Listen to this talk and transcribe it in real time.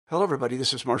Hello, everybody.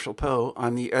 This is Marshall Poe.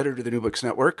 I'm the editor of the New Books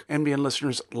Network. NBN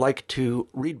listeners like to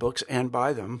read books and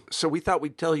buy them. So we thought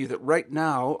we'd tell you that right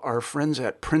now, our friends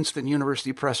at Princeton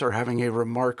University Press are having a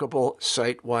remarkable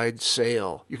site-wide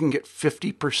sale. You can get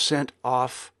 50%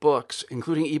 off books,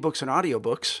 including ebooks and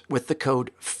audiobooks, with the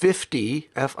code 50,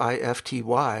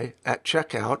 F-I-F-T-Y, at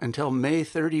checkout until May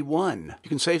 31. You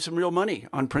can save some real money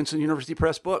on Princeton University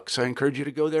Press books. I encourage you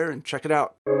to go there and check it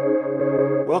out.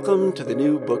 Welcome to the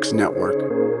New Books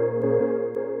Network.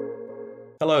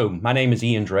 Hello, my name is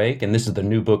Ian Drake, and this is the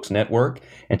New Books Network,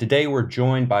 and today we're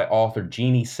joined by author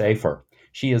Jeannie Saffer.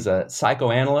 She is a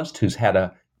psychoanalyst who's had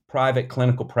a private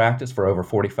clinical practice for over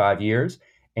 45 years,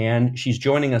 and she's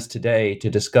joining us today to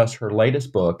discuss her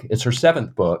latest book. It's her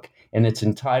seventh book, and it's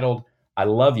entitled, I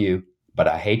Love You, But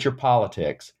I Hate Your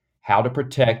Politics, How to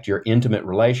Protect Your Intimate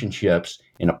Relationships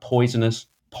in a Poisonous,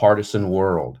 Partisan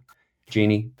World.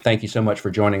 Jeannie, thank you so much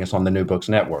for joining us on the New Books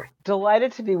Network.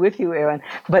 Delighted to be with you, Aaron.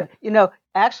 But,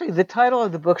 actually, the title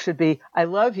of the book should be, I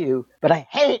Love You, But I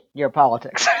Hate Your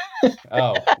Politics.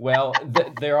 Oh, well,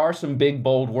 there are some big,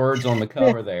 bold words on the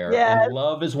cover there, yes. And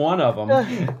love is one of them.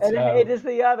 And hate is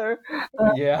the other.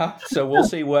 Yeah, so we'll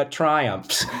see what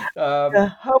triumphs.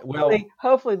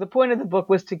 Hopefully, the point of the book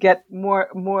was to get more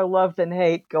love than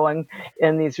hate going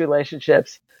in these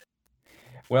relationships.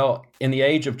 Well, in the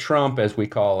age of Trump, as we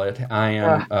call it,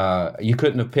 you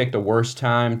couldn't have picked a worse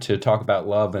time to talk about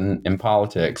love in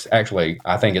politics. Actually,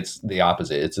 I think it's the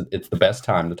opposite. It's the best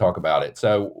time to talk about it.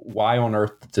 So why on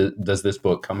earth does this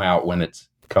book come out when it's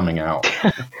coming out?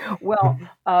 Well,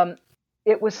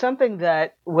 it was something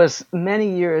that was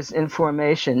many years in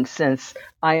formation, since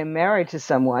I am married to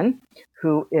someone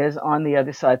who is on the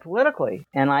other side politically.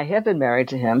 And I have been married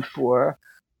to him for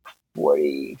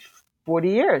 40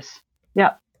 years.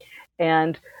 Yeah.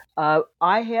 And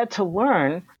I had to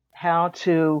learn how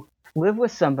to live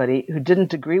with somebody who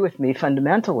didn't agree with me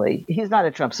fundamentally. He's not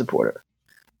a Trump supporter,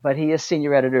 but he is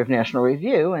senior editor of National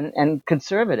Review and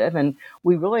conservative. And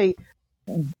we really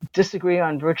disagree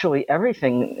on virtually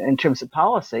everything in terms of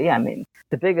policy. I mean,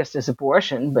 the biggest is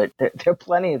abortion, but there are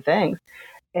plenty of things.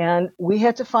 And we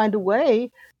had to find a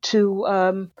way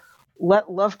to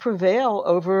let love prevail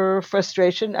over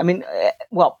frustration. I mean,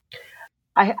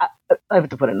 I have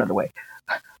to put it another way.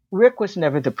 Rick was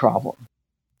never the problem.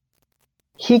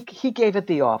 He gave it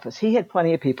the office. He had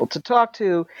plenty of people to talk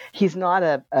to. He's not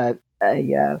a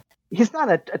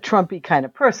Trumpy kind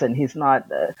of person. He's not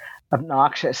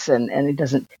obnoxious, and he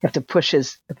doesn't have to push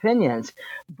his opinions.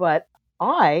 But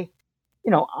I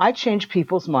change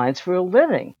people's minds for a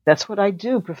living. That's what I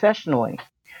do professionally.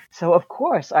 So of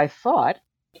course I thought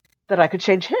that I could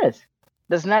change his.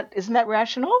 Isn't that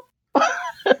rational?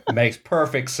 Makes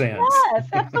perfect sense. Yes,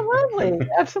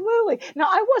 absolutely. Now,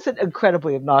 I wasn't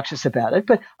incredibly obnoxious about it,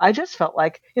 but I just felt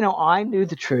like, I knew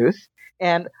the truth,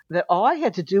 and that all I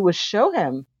had to do was show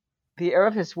him the error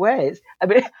of his ways. I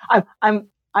mean, I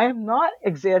am not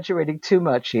exaggerating too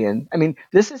much, Ian. I mean,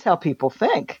 this is how people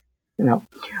think. Well,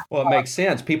 it makes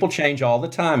sense. People change all the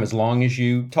time as long as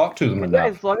you talk to them enough.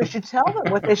 As long as you tell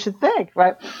them what they should think,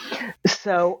 right?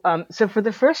 So for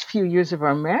the first few years of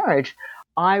our marriage,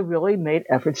 I really made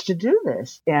efforts to do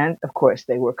this. And of course,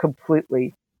 they were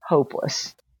completely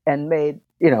hopeless and made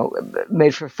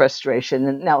for frustration.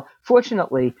 And now,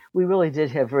 fortunately, we really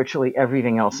did have virtually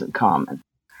everything else in common.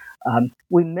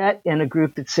 We met in a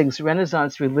group that sings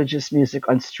Renaissance religious music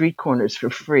on street corners for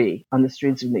free on the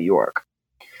streets of New York.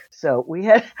 So we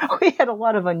had a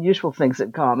lot of unusual things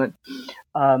in common.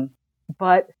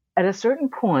 But at a certain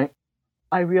point,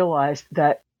 I realized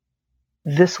that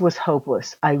this was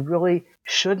hopeless. I really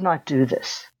should not do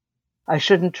this. I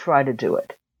shouldn't try to do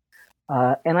it.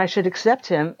 And I should accept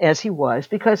him as he was,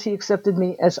 because he accepted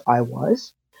me as I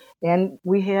was. And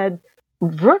we had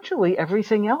virtually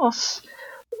everything else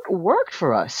worked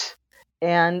for us.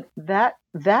 And that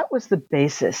was the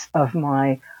basis of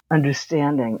my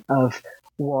understanding of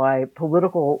why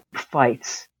political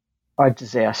fights are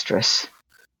disastrous.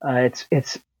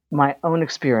 It's my own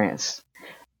experience.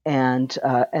 And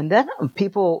then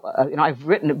people,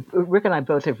 Rick and I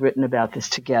both have written about this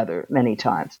together many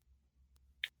times.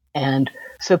 And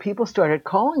so people started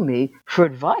calling me for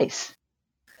advice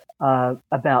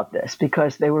about this,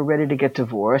 because they were ready to get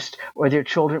divorced, or their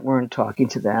children weren't talking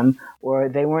to them, or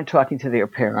they weren't talking to their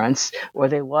parents, or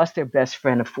they lost their best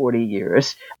friend of 40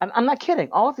 years. I'm not kidding.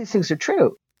 All of these things are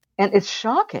true. And it's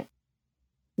shocking.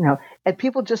 And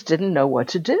people just didn't know what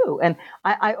to do. And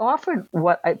I offered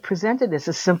what I presented as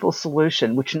a simple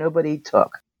solution, which nobody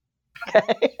took.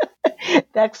 Okay?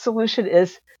 That solution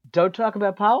is, don't talk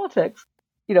about politics.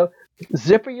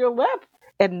 Zipper your lip,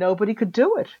 and nobody could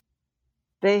do it.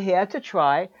 They had to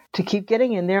try to keep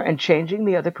getting in there and changing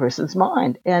the other person's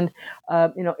mind. And,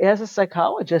 as a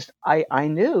psychologist, I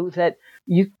knew that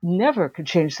you never could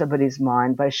change somebody's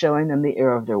mind by showing them the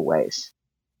error of their ways.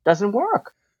 Doesn't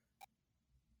work.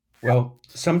 Well,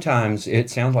 sometimes it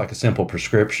sounds like a simple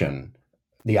prescription.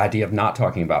 The idea of not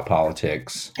talking about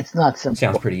politics. It's not simple.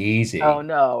 Sounds pretty easy. Oh,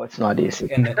 no, it's not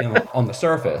easy. On the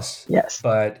surface. Yes.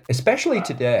 But especially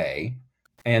today,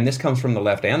 and this comes from the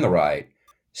left and the right,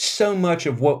 so much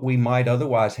of what we might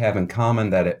otherwise have in common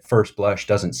that at first blush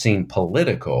doesn't seem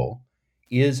political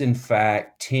is in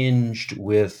fact tinged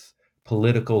with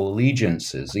political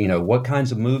allegiances. What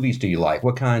kinds of movies do you like?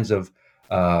 What kinds of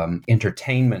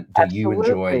entertainment do you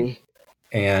enjoy?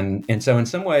 And so in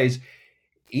some ways,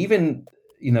 even,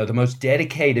 the most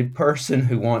dedicated person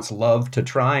who wants love to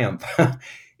triumph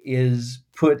is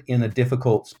put in a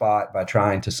difficult spot by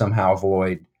trying to somehow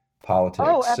avoid politics.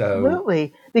 Oh,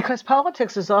 absolutely. Because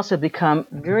politics has also become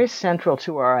very central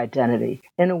to our identity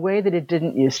in a way that it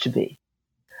didn't used to be.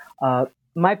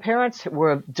 My parents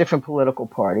were of different political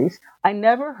parties. I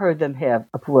never heard them have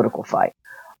a political fight.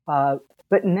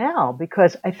 But now,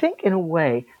 because I think in a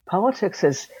way, politics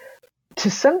has, to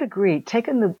some degree,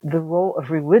 taken the role of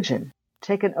religion,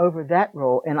 taken over that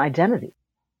role in identity.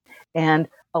 And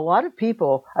a lot of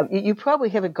people, you probably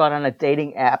haven't gone on a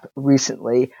dating app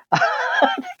recently,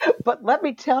 but let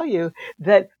me tell you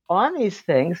that on these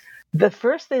things, the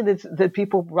first thing that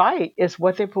people write is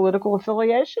what their political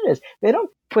affiliation is. They don't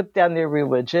put down their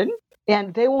religion,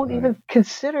 and they won't even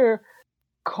consider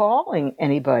calling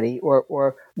anybody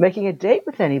or making a date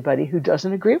with anybody who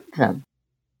doesn't agree with them.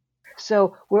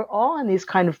 So we're all in these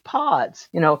kind of pods,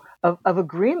 of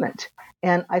agreement.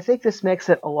 And I think this makes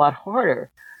it a lot harder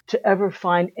to ever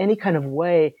find any kind of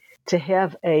way to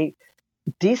have a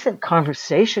decent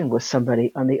conversation with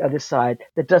somebody on the other side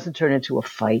that doesn't turn into a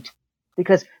fight.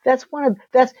 Because that's one of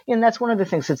the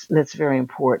things that's very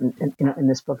important in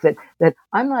this book, that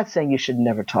I'm not saying you should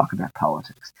never talk about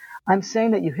politics. I'm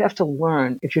saying that you have to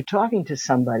learn, if you're talking to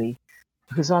somebody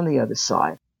who's on the other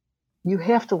side, you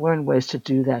have to learn ways to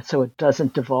do that so it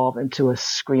doesn't devolve into a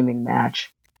screaming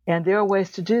match. And there are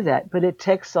ways to do that, but it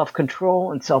takes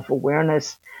self-control and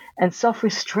self-awareness and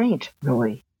self-restraint,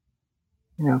 really.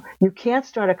 You can't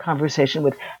start a conversation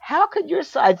with, how could your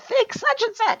side think such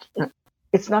and such?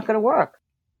 It's not going to work.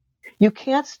 You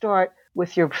can't start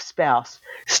with your spouse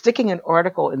sticking an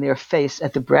article in their face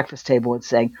at the breakfast table and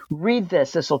saying, read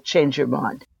this will change your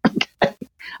mind.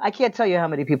 I can't tell you how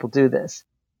many people do this.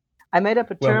 I made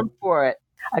up a term for it.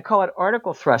 I call it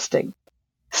article thrusting.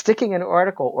 Sticking an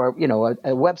article or, a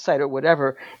website or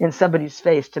whatever in somebody's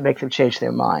face to make them change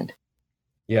their mind.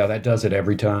 Yeah, that does it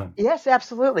every time. Yes,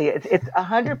 absolutely. It's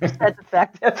 100%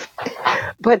 effective.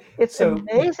 But it's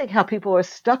amazing how people are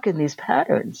stuck in these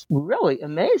patterns. Really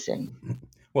amazing.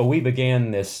 Well, we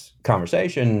began this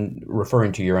conversation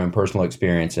referring to your own personal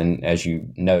experience. And as you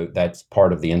know, that's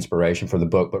part of the inspiration for the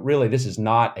book. But really, this is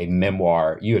not a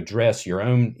memoir. You address your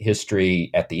own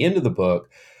history at the end of the book.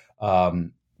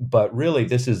 But really,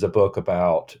 this is a book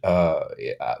about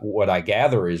what I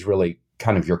gather is really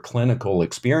kind of your clinical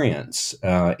experience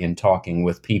in talking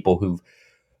with people who,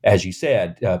 as you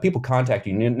said, people contact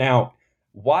you. Now,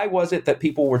 why was it that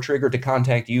people were triggered to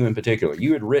contact you in particular?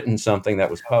 You had written something that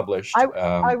was published.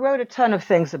 I wrote a ton of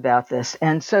things about this,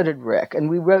 and so did Rick. And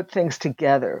we wrote things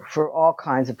together for all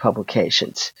kinds of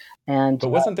publications. But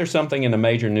wasn't there something in a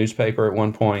major newspaper at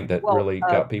one point that really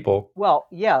got people? Well,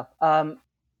 yeah.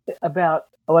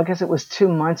 I guess it was 2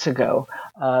 months ago,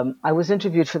 I was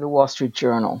interviewed for the Wall Street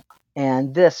Journal,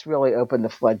 and this really opened the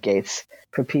floodgates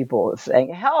for people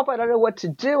saying, help, I don't know what to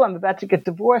do. I'm about to get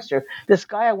divorced, or this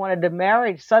guy I wanted to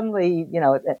marry, suddenly,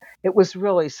 it was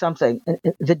really something. And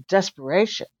the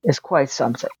desperation is quite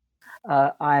something.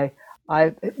 I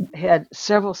had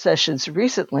several sessions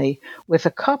recently with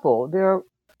a couple.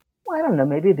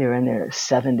 Maybe they're in their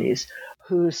 70s,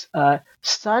 whose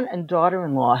son and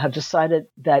daughter-in-law have decided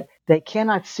that they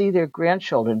cannot see their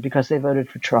grandchildren because they voted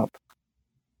for Trump.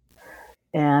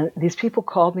 And these people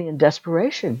called me in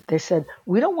desperation. They said,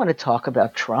 we don't want to talk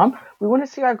about Trump. We want to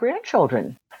see our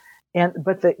grandchildren.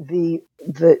 But the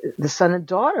son and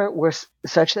daughter were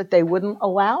such that they wouldn't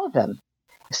allow them.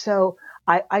 So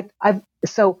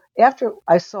so after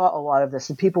I saw a lot of this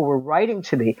and people were writing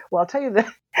to me, well, I'll tell you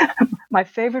that my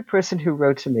favorite person who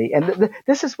wrote to me, and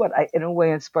this is what in a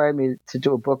way inspired me to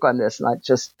do a book on this, not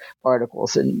just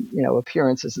articles and,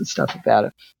 appearances and stuff about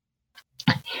it.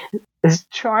 This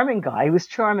charming guy, he was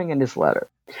charming in his letter.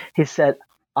 He said,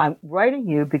 I'm writing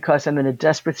you because I'm in a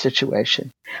desperate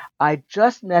situation. I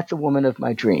just met the woman of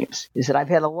my dreams. He said, I've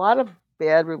had a lot of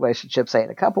bad relationships. I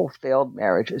had a couple of failed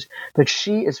marriages, but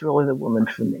she is really the woman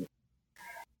for me.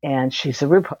 And she's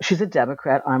a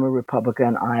Democrat. I'm a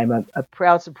Republican. I'm a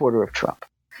proud supporter of Trump.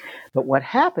 But what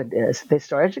happened is they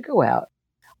started to go out.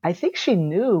 I think she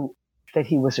knew that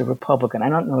he was a Republican. I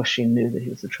don't know if she knew that he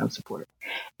was a Trump supporter.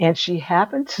 And she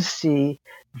happened to see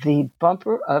the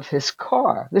bumper of his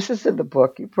car. This is in the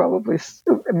book. You probably,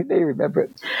 they remember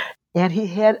it. And he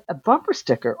had a bumper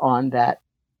sticker on that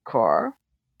car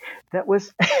that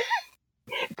was,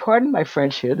 pardon my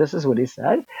French here, this is what he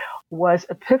said, was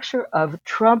a picture of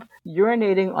Trump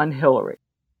urinating on Hillary.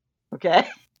 Okay?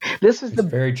 This is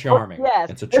very charming. Yes.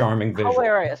 It's a charming visual.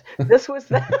 Hilarious. This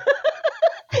was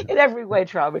in every way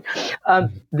charming. He said,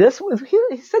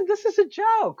 this is a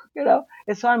joke.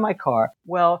 It's on my car.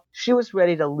 Well, she was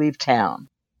ready to leave town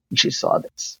when she saw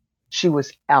this. She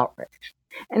was outraged.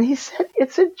 And he said,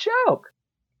 it's a joke.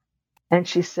 And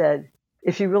she said,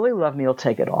 if you really love me, you'll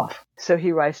take it off. So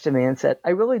he writes to me and said,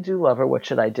 I really do love her. What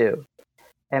should I do?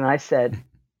 And I said,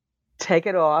 take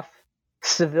it off.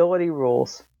 Civility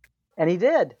rules. And he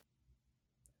did.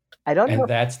 I don't know. And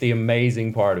that's the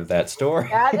amazing part of that story.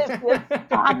 That is the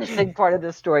astonishing part of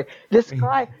this story. This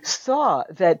guy saw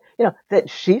that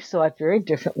she saw it very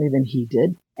differently than he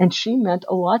did. And she meant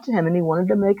a lot to him and he wanted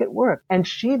to make it work. And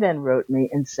she then wrote me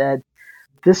and said,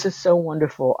 this is so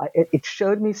wonderful. It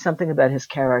showed me something about his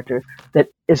character that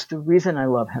is the reason I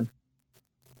love him.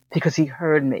 Because he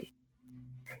heard me.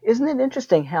 Isn't it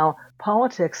interesting how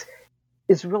politics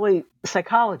is really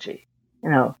psychology?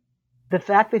 The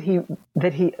fact that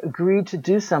he agreed to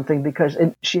do something because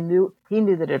he knew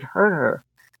that it hurt her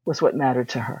was what mattered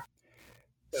to her.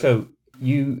 So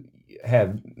you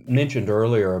have mentioned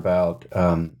earlier about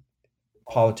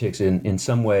politics in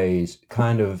some ways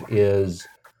kind of is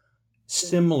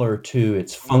similar to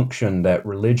its function that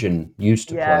religion used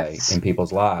to play in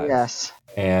people's lives. Yes.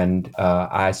 And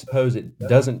I suppose it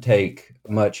doesn't take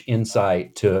much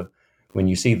insight to when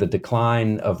you see the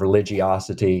decline of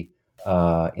religiosity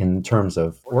in terms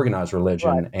of organized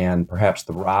religion and perhaps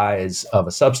the rise of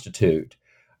a substitute.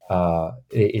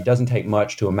 It doesn't take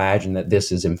much to imagine that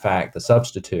this is in fact the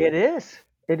substitute.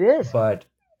 It is. But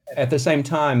at the same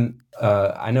time,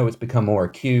 I know it's become more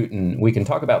acute, and we can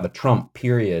talk about the Trump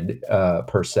period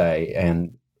per se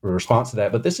and response to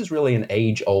that. But this is really an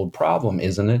age-old problem,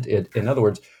 isn't it? In other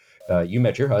words, you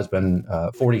met your husband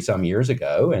 40-some years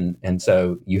ago, and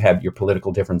so you had your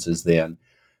political differences then.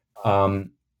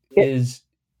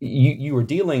 You were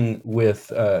dealing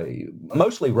with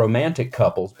mostly romantic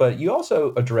couples, but you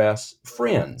also address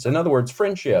friends. In other words,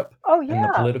 friendship and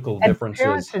the political differences.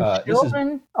 Parents and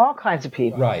children, all kinds of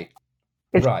people. Right.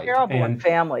 It's terrible in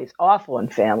families, awful in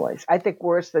families. I think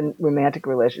worse than romantic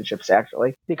relationships,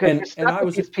 actually, because you're stuck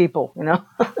with these people,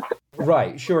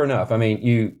 Right, sure enough. I mean,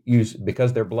 you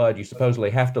because they're blood, you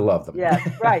supposedly have to love them. Yeah,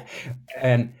 right.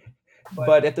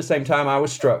 But at the same time, I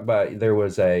was struck by there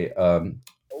was a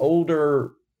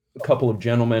older couple of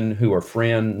gentlemen who are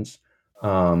friends.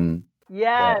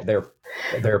 Yes.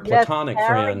 They're platonic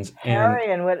friends.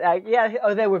 Harry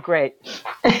and they were great.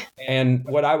 And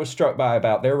what I was struck by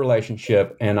about their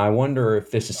relationship, and I wonder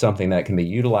if this is something that can be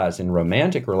utilized in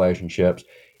romantic relationships,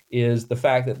 is the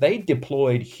fact that they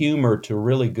deployed humor to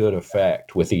really good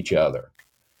effect with each other.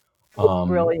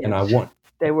 Brilliant. And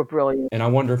they were brilliant. And I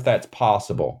wonder if that's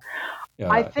possible.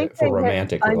 I think for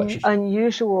romantic relationships.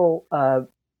 Unusual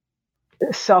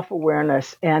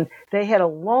self-awareness, and they had a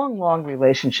long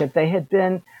relationship. They had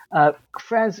been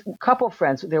friends, couple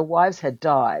friends. Their wives had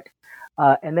died,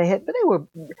 and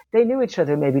they knew each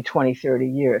other maybe 20, 30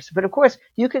 years. But of course,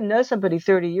 you can know somebody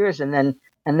 30 years and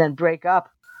then break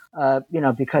up,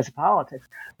 because of politics.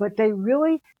 But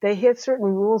they had certain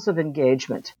rules of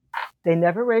engagement. They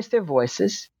never raised their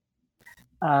voices.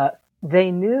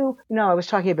 They knew, I was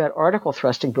talking about article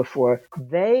thrusting before.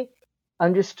 They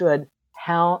understood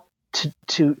how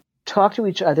to talk to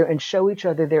each other and show each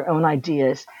other their own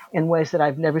ideas in ways that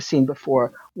I've never seen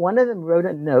before. One of them wrote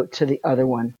a note to the other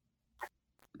one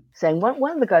saying,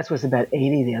 one of the guys was about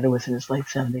 80, the other was in his late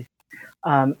 70s.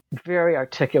 Very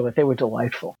articulate. They were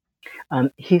delightful.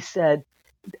 He said,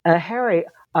 Harry,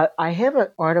 I have an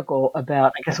article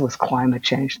about, I guess it was climate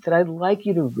change, that I'd like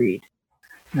you to read.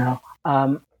 Now,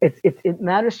 it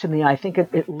matters to me. I think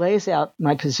it lays out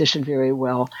my position very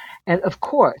well. And of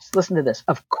course, listen to this.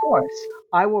 Of course,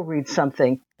 I will read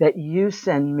something that you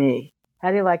send me.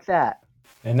 How do you like that?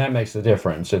 And that makes a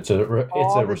difference. It's a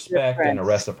respect and a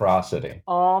reciprocity.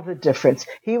 All the difference.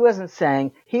 He was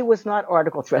not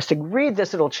article thrusting. Read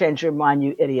this, it'll change your mind,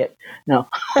 you idiot. No.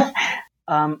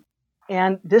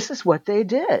 And this is what they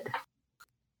did.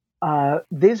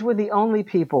 These were the only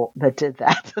people that did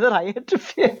that I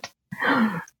interviewed.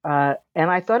 And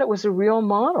I thought it was a real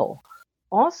model.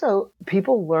 Also,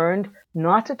 people learned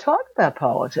not to talk about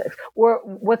politics. Or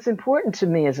what's important to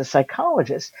me as a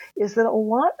psychologist is that a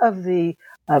lot of the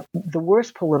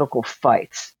worst political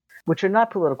fights, which are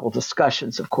not political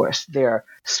discussions, of course, they're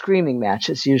screaming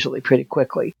matches usually pretty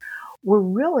quickly, were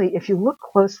really, if you look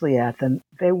closely at them,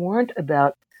 they weren't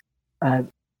about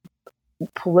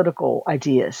political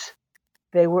ideas.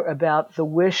 They were about the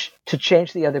wish to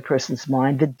change the other person's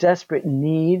mind, the desperate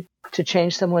need to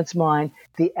change someone's mind,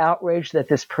 the outrage that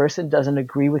this person doesn't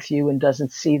agree with you and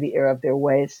doesn't see the error of their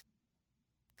ways.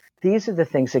 These are the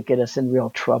things that get us in real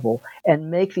trouble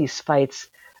and make these fights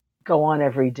go on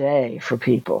every day for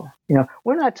people.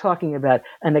 We're not talking about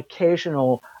an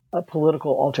occasional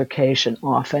political altercation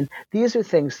often. These are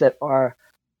things that are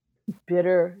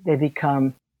bitter, they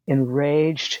become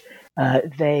enraged,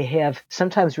 they have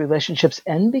sometimes relationships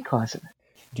end because of it.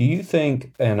 Do you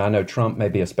think, and I know Trump may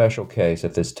be a special case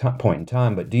at this point in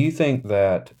time, but do you think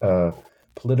that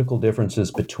political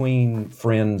differences between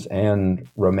friends and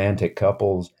romantic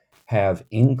couples have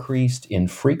increased in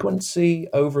frequency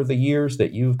over the years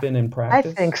that you've been in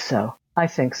practice? I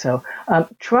think so.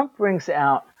 Trump brings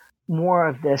out more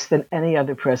of this than any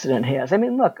other president has. I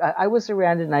mean, look, I was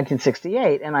around in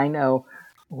 1968, and I know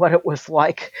what it was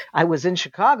like. I was in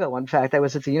Chicago. In fact, I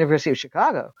was at the University of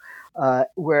Chicago,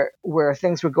 where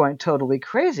things were going totally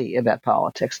crazy about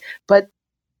politics. But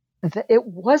it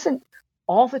wasn't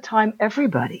all the time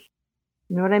everybody.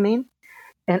 You know what I mean?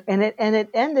 And it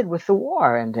ended with the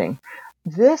war ending.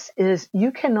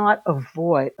 You cannot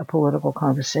avoid a political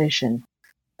conversation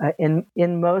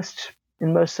in most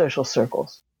social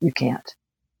circles. You can't.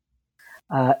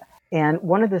 And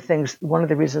one of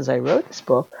the reasons I wrote this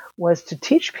book was to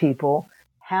teach people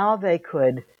how they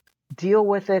could deal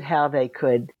with it, how they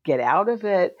could get out of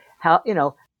it,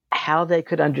 how they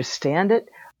could understand it,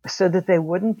 so that they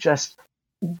wouldn't just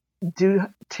do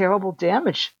terrible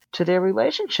damage to their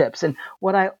relationships. And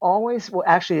what I always,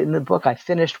 actually in the book I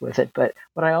finished with it, but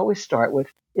what I always start with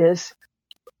is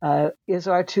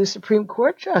our two Supreme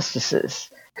Court justices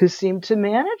who seem to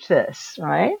manage this,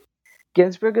 right?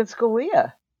 Ginsburg and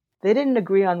Scalia. They didn't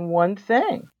agree on one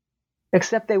thing,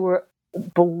 except they were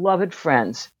beloved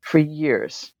friends for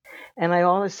years. And I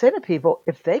always say to people,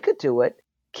 if they could do it,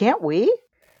 can't we?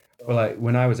 Well,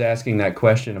 when I was asking that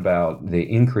question about the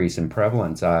increase in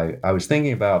prevalence, I was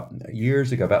thinking about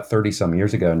years ago, about 30-some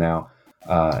years ago now,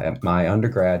 at my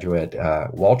undergraduate,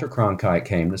 Walter Cronkite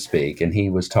came to speak, and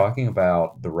he was talking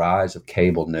about the rise of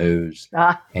cable news,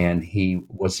 and he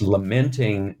was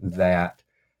lamenting that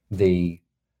the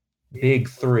big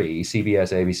three,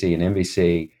 CBS, ABC, and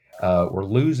NBC, were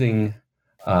losing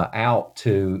out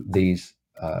to these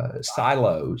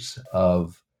silos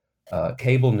of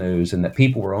cable news, and that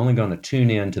people were only going to tune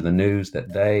in to the news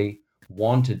that they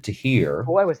wanted to hear.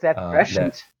 Boy, was that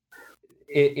prescient.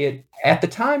 It at the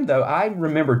time, though, I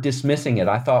remember dismissing it.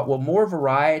 I thought, well, more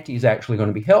variety is actually going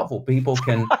to be helpful. People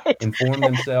can inform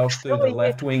themselves through the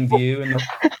left-wing view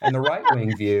and the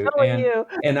right-wing view.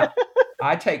 And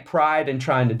I take pride in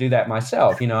trying to do that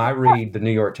myself. I read the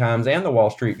New York Times and the Wall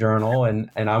Street Journal,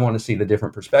 and I want to see the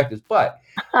different perspectives. But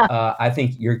I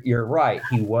think you're right.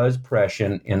 He was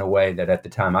prescient in a way that at the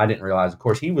time I didn't realize. Of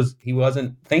course, he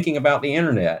wasn't thinking about the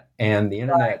internet, and the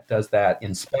internet does that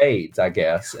in spades, I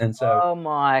guess. And so, oh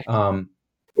my,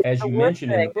 as you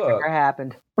mentioned in the book, ever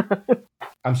happened.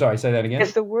 I'm sorry, say that again.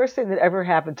 It's the worst thing that ever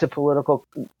happened to political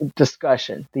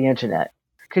discussion, the internet.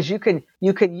 Because you can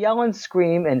yell and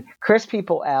scream and curse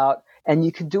people out, and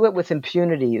you can do it with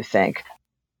impunity, you think,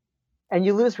 and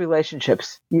you lose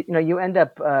relationships. You end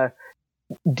up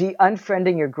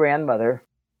unfriending your grandmother.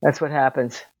 That's what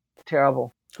happens. It's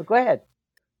terrible. So go ahead.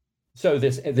 So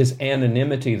this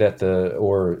anonymity that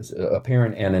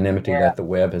apparent anonymity that the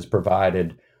web has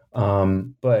provided,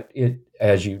 but it,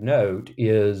 as you note,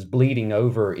 is bleeding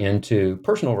over into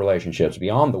personal relationships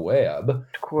beyond the web.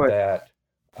 Of course. That.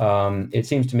 It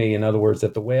seems to me, in other words,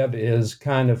 that the web is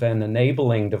kind of an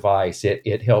enabling device.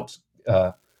 It helps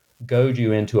goad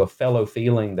you into a fellow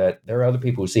feeling that there are other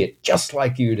people who see it just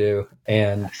like you do,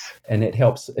 and it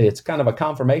helps. It's kind of a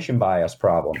confirmation bias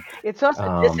problem. It's also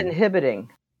disinhibiting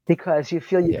because you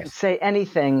feel you can say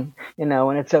anything,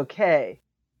 and it's okay.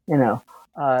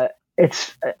 I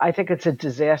think it's a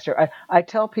disaster. I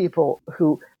tell people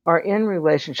who are in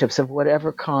relationships of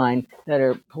whatever kind that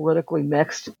are politically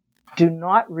mixed, do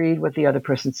not read what the other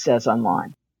person says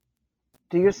online.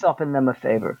 Do yourself and them a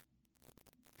favor.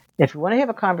 If you want to have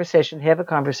a conversation,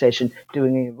 do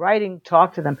any writing,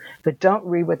 talk to them, but don't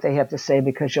read what they have to say,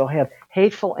 because you'll have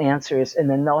hateful answers, and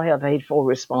then they'll have hateful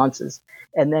responses,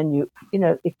 and then you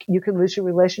can lose your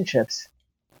relationships.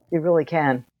 You really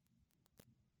can.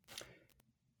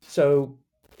 So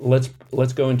let's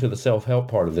go into the self-help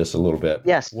part of this a little bit.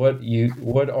 Yes.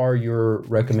 What are your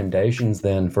recommendations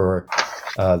then for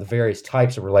the various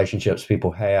types of relationships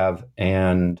people have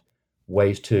and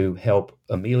ways to help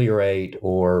ameliorate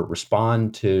or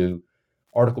respond to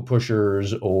article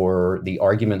pushers or the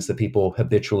arguments that people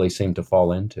habitually seem to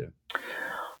fall into?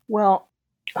 Well,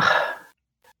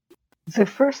 the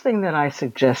first thing that I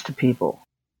suggest to people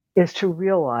is to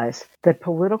realize that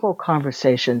political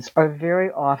conversations are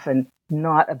very often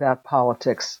not about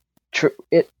politics.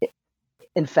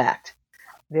 In fact,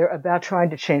 they're about trying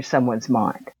to change someone's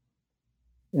mind.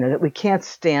 That we can't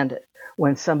stand it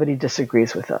when somebody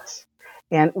disagrees with us.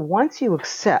 And once you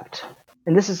accept,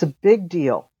 and this is a big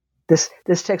deal, this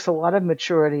takes a lot of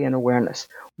maturity and awareness.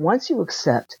 Once you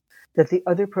accept that the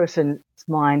other person's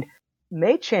mind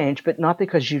may change, but not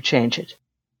because you change it.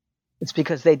 It's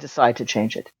because they decide to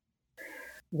change it.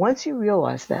 Once you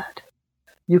realize that,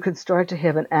 you can start to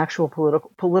have an actual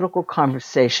political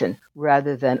conversation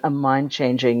rather than a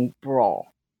mind-changing brawl,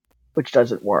 which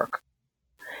doesn't work.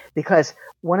 Because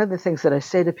one of the things that I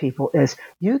say to people is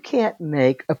you can't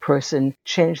make a person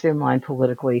change their mind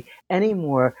politically any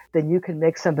more than you can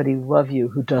make somebody love you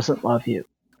who doesn't love you,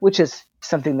 which is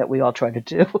something that we all try to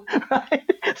do, right?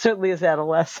 Certainly as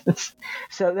adolescents.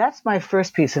 So that's my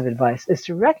first piece of advice, is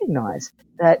to recognize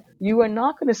that you are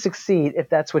not going to succeed if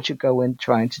that's what you go in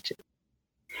trying to do.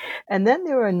 And then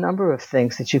there are a number of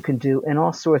things that you can do in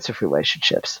all sorts of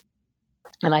relationships.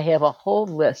 And I have a whole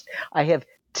list. I have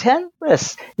 10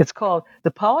 lists. It's called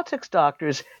The Politics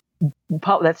Doctor's,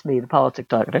 that's me, the politic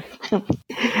doctor.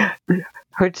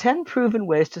 Her 10 proven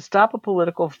ways to stop a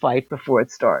political fight before it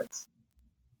starts.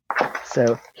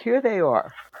 So here they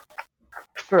are.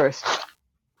 First,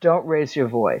 don't raise your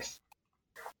voice.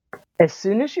 As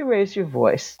soon as you raise your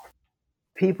voice,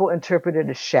 people interpret it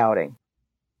as shouting.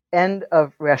 End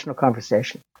of rational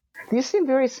conversation. These seem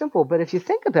very simple, but if you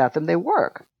think about them, they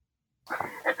work.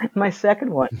 My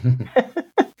second one.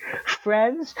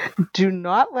 Friends, do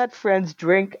not let friends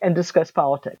drink and discuss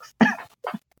politics.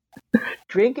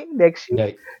 Drinking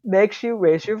makes you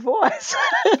raise your voice.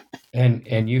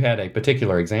 And you had a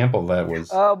particular example that was,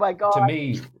 oh my God, to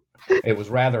me, it was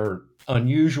rather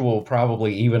unusual,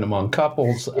 probably even among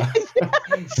couples.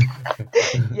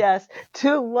 Yes,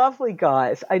 two lovely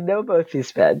guys. I know both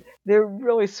these men. They're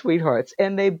really sweethearts,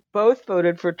 and they both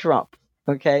voted for Trump.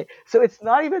 Okay, so it's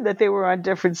not even that they were on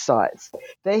different sides.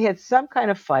 They had some kind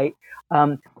of fight.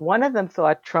 One of them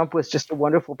thought Trump was just a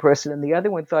wonderful person, and the other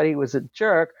one thought he was a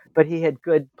jerk, but he had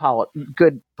good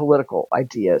political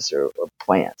ideas or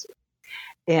plans.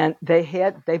 And they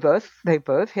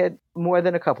both had more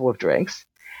than a couple of drinks,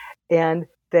 and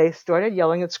they started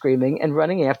yelling and screaming and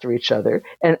running after each other.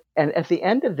 And at the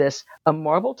end of this, a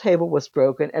marble table was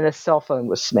broken and a cell phone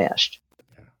was smashed.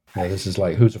 Yeah, this is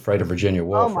like Who's Afraid of Virginia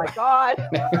Woolf. Oh, my God.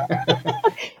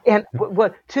 And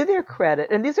to their credit,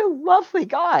 and these are lovely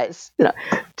guys,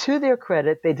 to their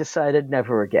credit, they decided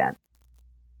never again.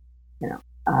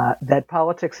 That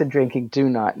politics and drinking do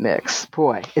not mix.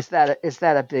 Boy, is that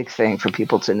a big thing for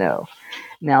people to know.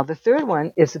 Now, the third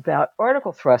one is about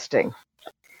article thrusting.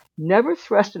 Never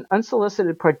thrust an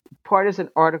unsolicited partisan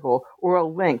article or a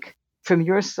link from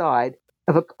your side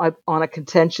on a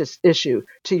contentious issue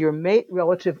to your mate,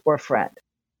 relative, or friend.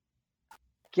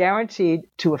 Guaranteed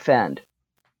to offend.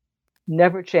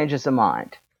 Never changes a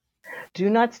mind. Do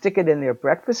not stick it in their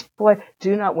breakfast plate.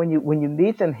 Do not, when you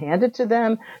meet them, hand it to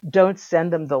them. Don't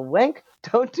send them the link.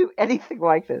 Don't do anything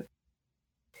like this.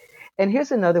 And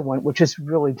here's another one, which is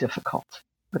really difficult,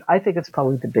 but I think it's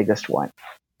probably the biggest one.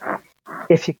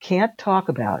 If you can't talk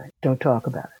about it, don't talk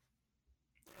about it.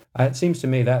 It seems to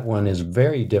me that one is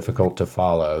very difficult to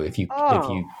follow. If you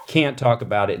can't talk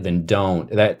about it, then don't.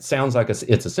 That sounds like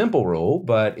it's a simple rule,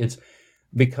 but it's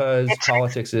because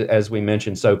politics, as we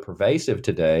mentioned, so pervasive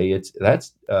today.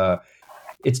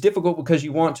 It's difficult because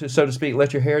you want to, so to speak,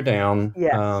 let your hair down.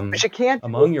 Yes, but you can't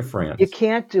among your friends. You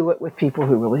can't do it with people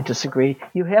who really disagree.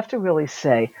 You have to really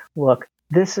say, look,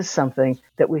 this is something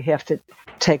that we have to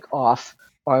take off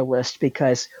our list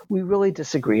because we really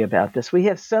disagree about this. We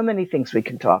have so many things we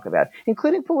can talk about,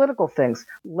 including political things.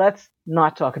 Let's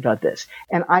not talk about this.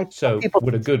 And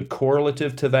would a good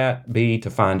correlative to that be to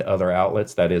find other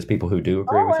outlets? That is, people who do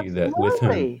agree with you, that with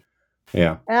whom.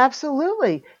 Yeah,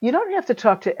 absolutely. You don't have to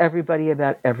talk to everybody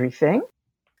about everything.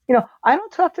 I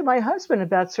don't talk to my husband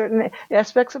about certain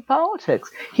aspects of politics.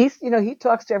 He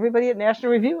talks to everybody at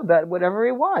National Review about whatever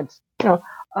he wants.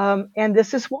 And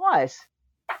this is wise.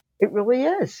 It really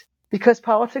is, because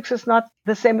politics is not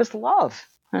the same as love.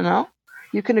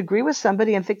 You can agree with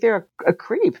somebody and think they're a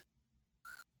creep.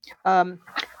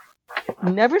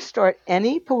 Never start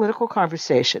any political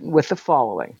conversation with the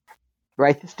following.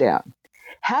 Write this down.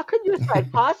 How can you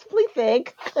possibly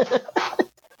think?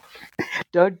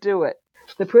 Don't do it.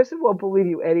 The person won't believe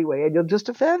you anyway, and you'll just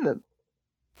offend them.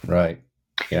 Right.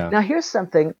 Yeah. Now, here's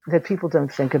something that people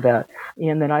don't think about,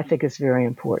 and that I think is very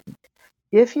important.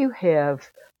 If you have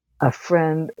a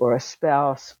friend or a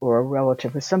spouse or a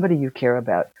relative or somebody you care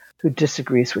about who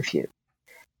disagrees with you,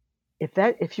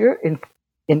 if you're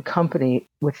in company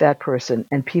with that person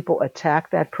and people attack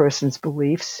that person's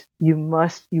beliefs,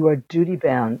 you are duty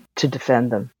bound to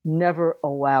defend them. Never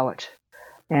allow it.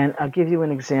 And I'll give you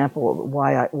an example of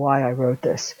why I wrote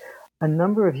this. A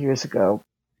number of years ago,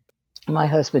 my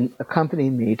husband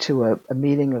accompanied me to a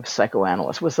meeting of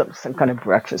psychoanalysts. It was some kind of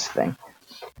breakfast thing.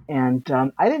 And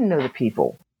I didn't know the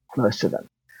people, most of them.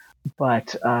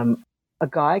 But a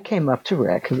guy came up to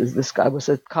Rick, this guy was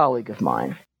a colleague of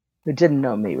mine, who didn't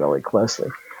know me really closely,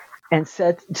 and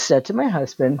said to my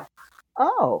husband,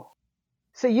 "Oh,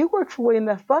 so you work for William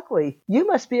F. Buckley. You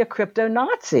must be a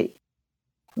crypto-Nazi,"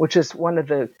 which is one of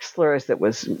the slurs that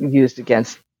was used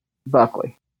against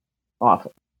Buckley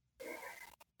often.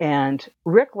 And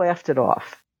Rick laughed it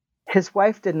off. His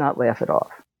wife did not laugh it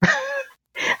off.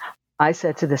 I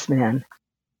said to this man,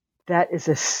 "That is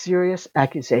a serious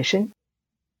accusation.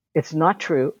 It's not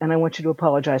true, and I want you to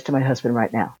apologize to my husband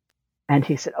right now." And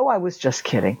he said, "Oh, I was just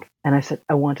kidding." And I said,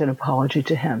 "I want an apology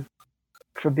to him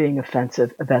for being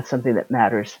offensive about something that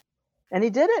matters." And he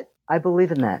did it. I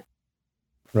believe in that.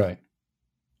 Right.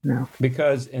 No.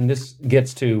 Because, and this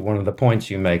gets to one of the points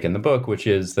you make in the book, which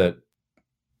is that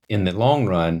in the long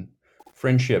run,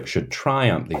 friendship should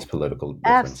triumph these political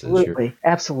differences.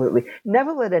 Absolutely.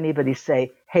 Never let anybody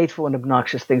say hateful and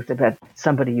obnoxious things about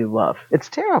somebody you love. It's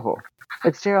terrible.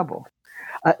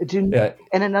 And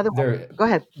another one. Go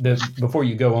ahead. Before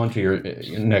you go on to your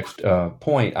next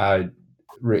point, it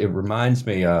reminds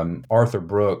me, Arthur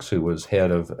Brooks, who was head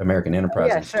of American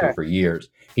Enterprise Institute for years,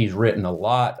 he's written a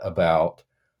lot about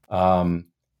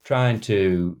trying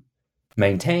to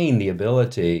maintain the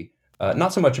ability,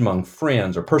 not so much among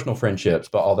friends or personal friendships,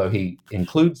 but although he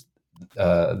includes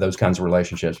those kinds of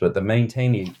relationships, but to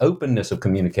maintain the openness of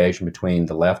communication between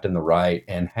the left and the right,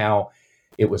 and how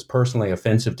it was personally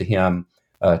offensive to him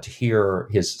to hear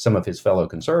some of his fellow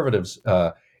conservatives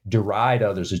deride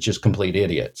others as just complete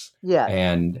idiots. Yeah.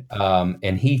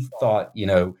 And he thought,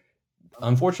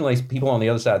 unfortunately, people on the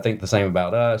other side think the same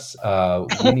about us.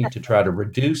 We need to try to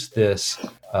reduce this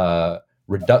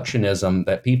reductionism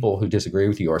that people who disagree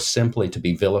with you are simply to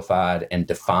be vilified and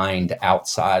defined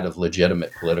outside of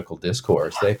legitimate political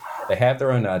discourse. They have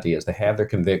their own ideas, they have their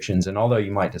convictions, and although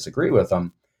you might disagree with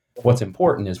them, what's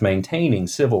important is maintaining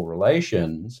civil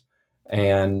relations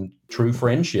and true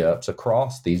friendships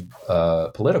across these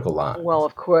political lines. Well,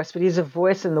 of course, but he's a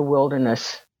voice in the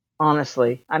wilderness,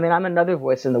 honestly. I mean, I'm another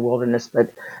voice in the wilderness,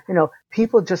 but,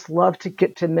 people just love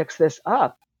to mix this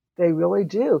up. They really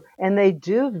do. And they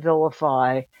do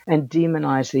vilify and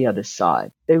demonize the other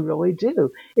side. They really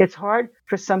do. It's hard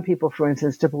for some people, for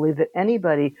instance, to believe that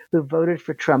anybody who voted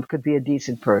for Trump could be a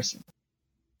decent person.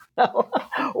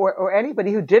 or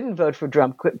anybody who didn't vote for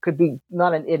Trump could be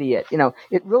not an idiot.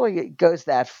 It really goes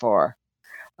that far.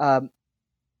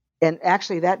 And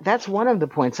actually, that's one of the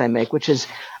points I make, which is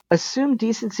assume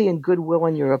decency and goodwill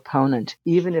in your opponent,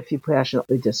 even if you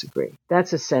passionately disagree.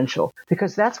 That's essential,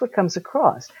 because that's what comes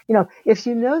across. If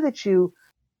you know that you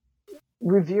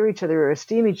revere each other or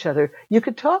esteem each other, you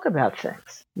could talk about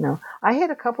things. I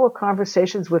had a couple of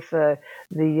conversations with the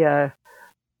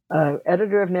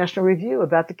editor of National Review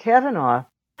about the Kavanaugh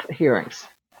hearings.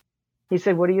 He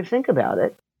said, "What do you think about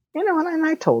it?" And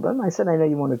I told him, I said, "I know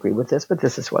you won't agree with this, but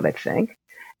this is what I think."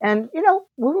 And, we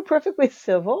were perfectly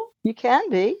civil. You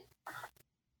can be.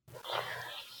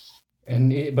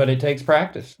 But it takes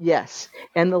practice. Yes.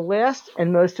 And the last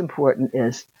and most important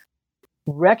is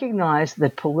recognize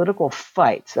that political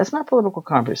fights, that's not political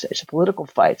conversation, political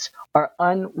fights are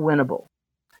unwinnable.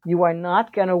 You are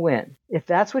not going to win. If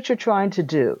that's what you're trying to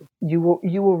do, you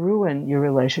will ruin your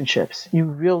relationships. You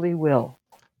really will.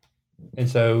 And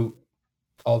so,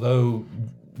 although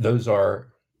those are,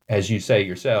 as you say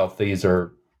yourself, these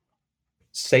are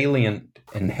salient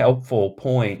and helpful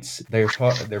points, they're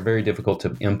very difficult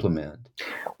to implement.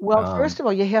 Well, first of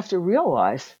all, you have to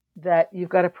realize that you've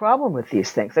got a problem with these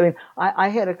things. I mean, I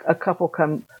had a couple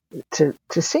come to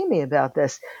see me about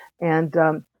this, and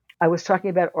I was talking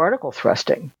about article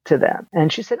thrusting to them.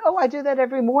 And she said, "Oh, I do that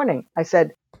every morning." I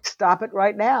said, "Stop it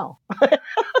right now."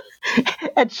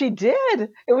 And she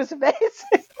did. It was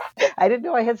amazing. I didn't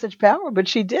know I had such power, but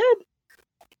she did.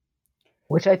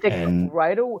 which I think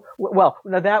right away. Well,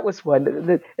 now that was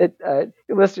one.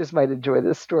 Listeners might enjoy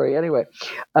this story. Anyway,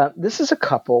 this is a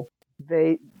couple.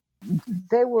 They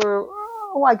were,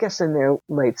 I guess, in their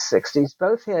late 60s.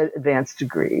 Both had advanced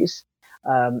degrees,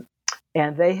 and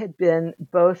they had been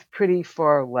both pretty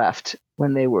far left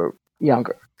when they were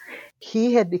younger.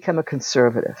 He had become a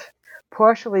conservative,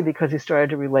 partially because he started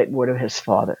to relate more to his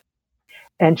father,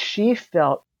 and she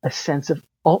felt a sense of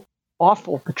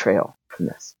awful betrayal from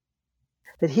this.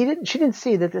 That she didn't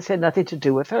see that this had nothing to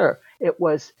do with her.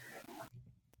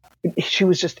 She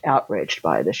was just outraged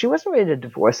by this. She wasn't ready to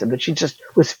divorce him, but she just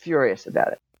was furious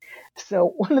about it. So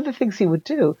one of the things he would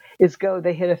do is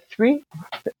they had a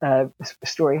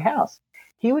 3-story house.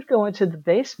 He would go into the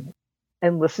basement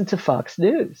and listen to Fox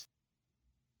News.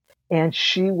 And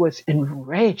she was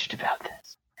enraged about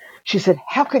this. She said,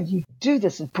 "How could you do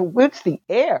this? It pollutes the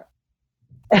air."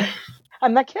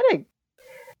 I'm not kidding.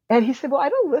 And he said, "Well, I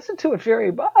don't listen to it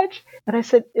very much." And I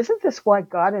said, "Isn't this why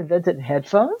God invented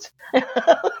headphones?" And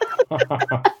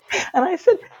I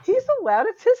said, "He's allowed.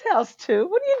 It's his house too.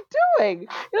 What are you doing?"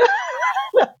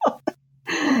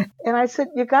 And I said,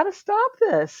 "You got to stop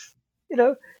this.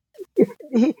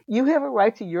 You have a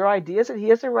right to your ideas, and he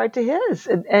has a right to his."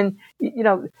 And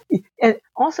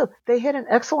also they had an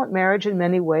excellent marriage in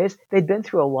many ways. They'd been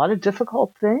through a lot of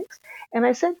difficult things. And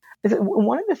I said,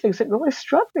 one of the things that really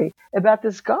struck me about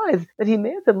this guy is that he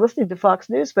may have been listening to Fox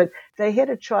News, but they had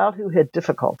a child who had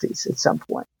difficulties at some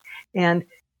point. And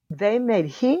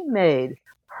he made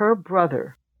her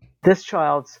brother, this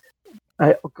child's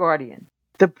guardian.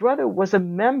 The brother was a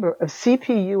member of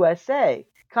CPUSA,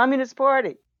 Communist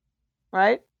Party,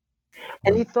 right?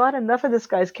 And he thought enough of this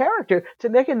guy's character to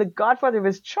make him the godfather of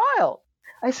his child.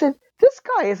 I said, "This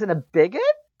guy isn't a bigot."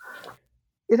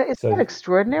 Isn't that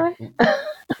extraordinary?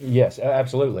 Yes,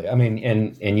 absolutely. I mean,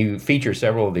 and you feature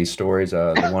several of these stories.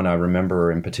 The one I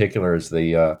remember in particular is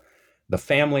the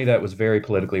family that was very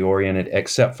politically oriented,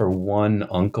 except for one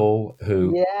uncle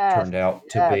who turned out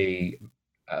to be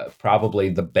probably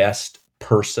the best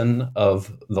person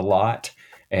of the lot.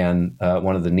 And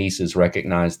one of the nieces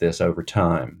recognized this over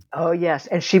time. Oh, yes.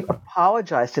 And she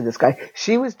apologized to this guy.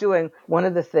 She was doing one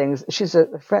of the things. She's a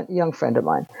young friend of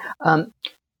mine.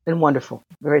 And wonderful,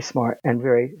 very smart, and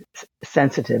very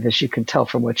sensitive, as you can tell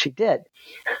from what she did.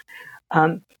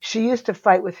 She used to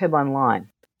fight with him online.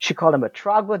 She called him a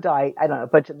troglodyte. I don't know,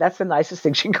 but that's the nicest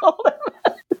thing she called him.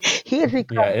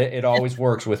 It always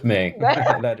works with me.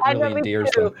 That really endears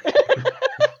them.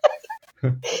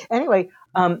 Anyway,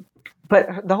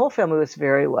 but the whole family was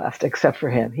very left, except for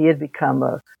him. He had become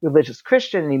a religious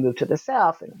Christian, and he moved to the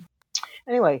South.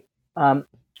 Anyway,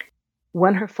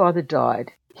 when her father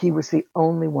died, he was the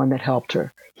only one that helped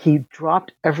her. He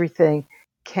dropped everything,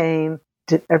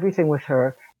 did everything with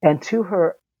her, and to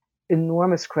her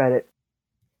enormous credit,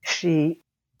 she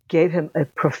gave him a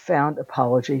profound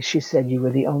apology. She said, "You were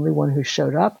the only one who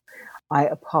showed up. I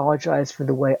apologize for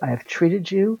the way I have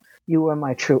treated you. You were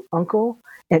my true uncle."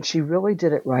 And she really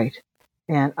did it right.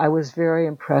 And I was very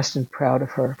impressed and proud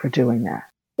of her for doing that.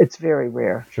 It's very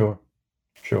rare. Sure.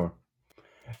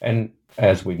 And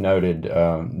as we've noted,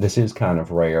 this is kind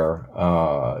of rare.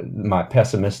 My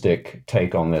pessimistic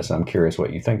take on this, I'm curious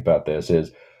what you think about this,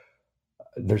 is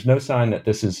there's no sign that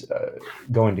this is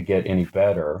going to get any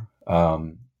better.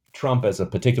 Trump as a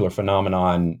particular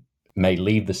phenomenon may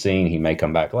leave the scene. He may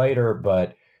come back later,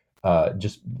 but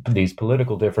just these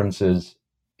political differences,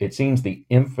 it seems the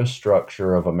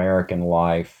infrastructure of American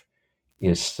life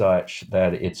is such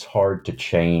that it's hard to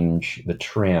change the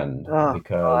trend because...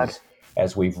 God.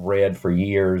 As we've read for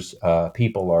years,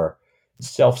 people are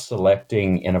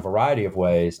self-selecting in a variety of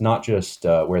ways, not just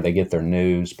where they get their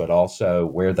news, but also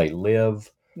where they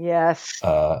live. Yes.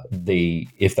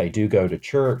 If they do go to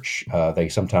church, they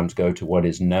sometimes go to what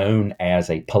is known as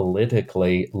a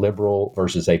politically liberal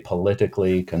versus a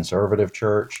politically conservative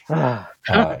church.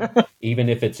 Even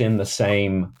if it's in the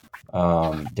same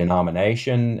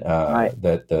denomination, right.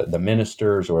 the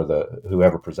ministers or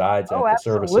whoever presides at the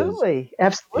services.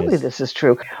 Absolutely, this is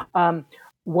true.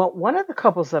 One of the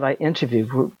couples that I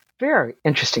interviewed were very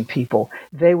interesting people.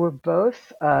 They were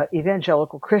both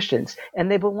evangelical Christians, and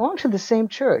they belonged to the same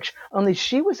church, only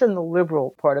she was in the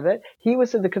liberal part of it, he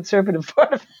was in the conservative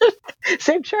part of it.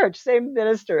 Same church, same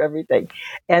minister, everything.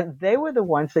 And they were the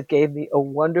ones that gave me a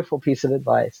wonderful piece of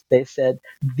advice. They said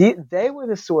they were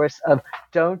the source of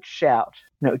don't shout.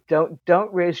 No,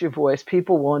 don't raise your voice.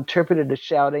 People will interpret it as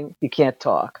shouting. You can't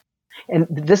talk. And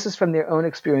this is from their own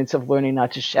experience of learning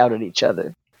not to shout at each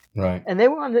other. Right. And they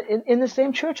were in the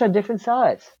same church on different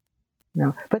sides.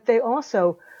 But they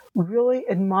also really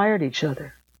admired each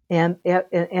other. And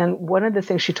one of the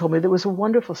things she told me, that was a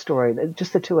wonderful story,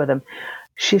 just the two of them.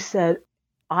 She said,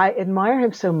 I admire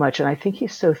him so much, and I think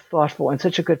he's so thoughtful and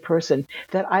such a good person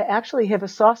that I actually have a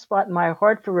soft spot in my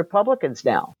heart for Republicans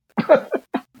now.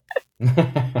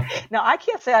 Now, I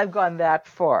can't say I've gone that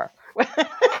far.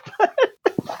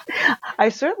 I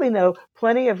certainly know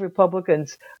plenty of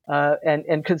Republicans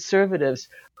and conservatives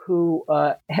who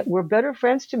were better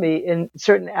friends to me in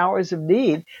certain hours of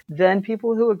need than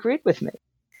people who agreed with me.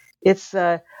 It's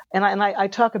and I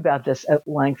talk about this at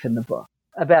length in the book,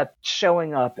 about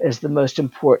showing up as the most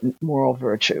important moral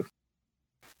virtue.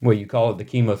 Well, you call it the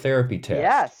chemotherapy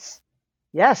test.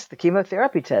 Yes, the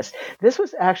chemotherapy test. This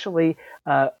was actually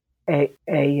a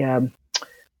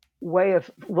way of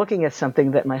looking at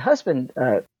something that my husband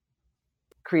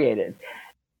created.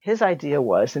 His idea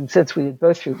was, and since we had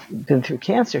both been through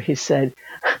cancer, he said,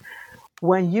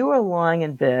 when you are lying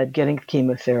in bed getting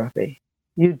chemotherapy,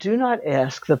 you do not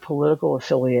ask the political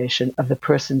affiliation of the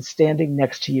person standing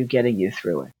next to you getting you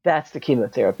through it. That's the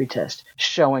chemotherapy test,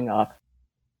 showing up.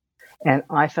 And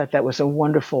I thought that was a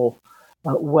wonderful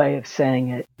way of saying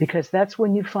it, because that's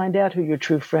when you find out who your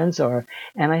true friends are.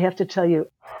 And I have to tell you,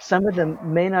 some of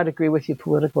them may not agree with you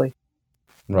politically.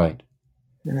 Right.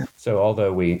 Yeah. So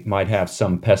although we might have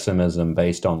some pessimism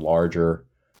based on larger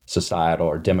societal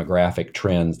or demographic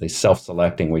trends, the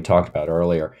self-selecting we talked about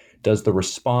earlier, does the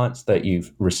response that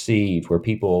you've received where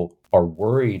people are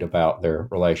worried about their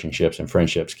relationships and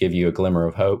friendships give you a glimmer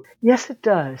of hope? Yes, it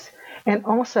does. And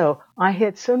also, I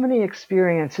had so many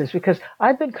experiences because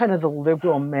I've been kind of the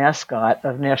liberal mascot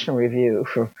of National Review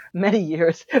for many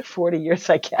years, 40 years,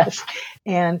 I guess.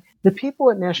 And the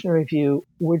people at National Review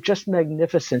were just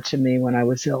magnificent to me when I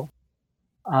was ill.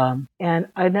 And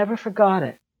I never forgot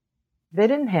it. They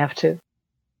didn't have to.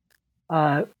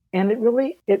 And it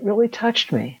really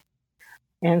touched me.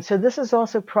 And so this is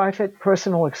also private,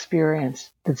 personal experience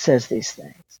that says these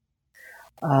things.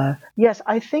 Yes,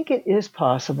 I think it is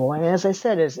possible. And as I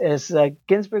said, as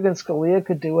Ginsburg and Scalia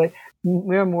could do it,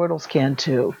 mere mortals can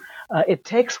too. It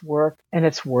takes work, and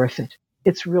it's worth it.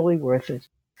 It's really worth it.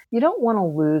 You don't want to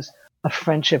lose a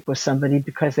friendship with somebody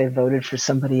because they voted for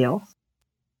somebody else.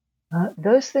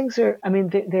 Those things are,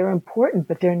 they're important,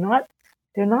 but they're not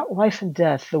life and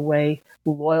death the way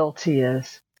loyalty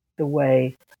is, the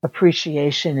way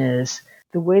appreciation is,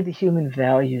 the way the human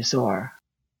values are.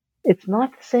 It's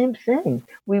not the same thing.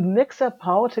 We mix up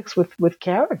politics with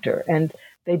character, and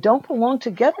they don't belong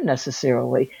together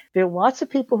necessarily. There are lots of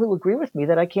people who agree with me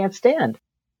that I can't stand.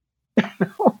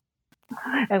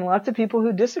 And lots of people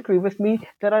who disagree with me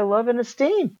that I love and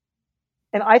esteem.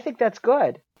 And I think that's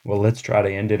good. Well, let's try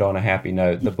to end it on a happy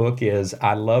note. The book is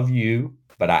I Love You,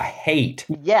 but I Hate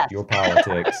Your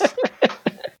Politics.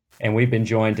 And we've been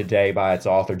joined today by its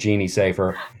author, Jeannie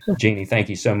Safer. Jeannie, thank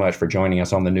you so much for joining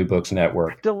us on the New Books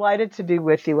Network. Delighted to be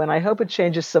with you, and I hope it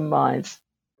changes some minds.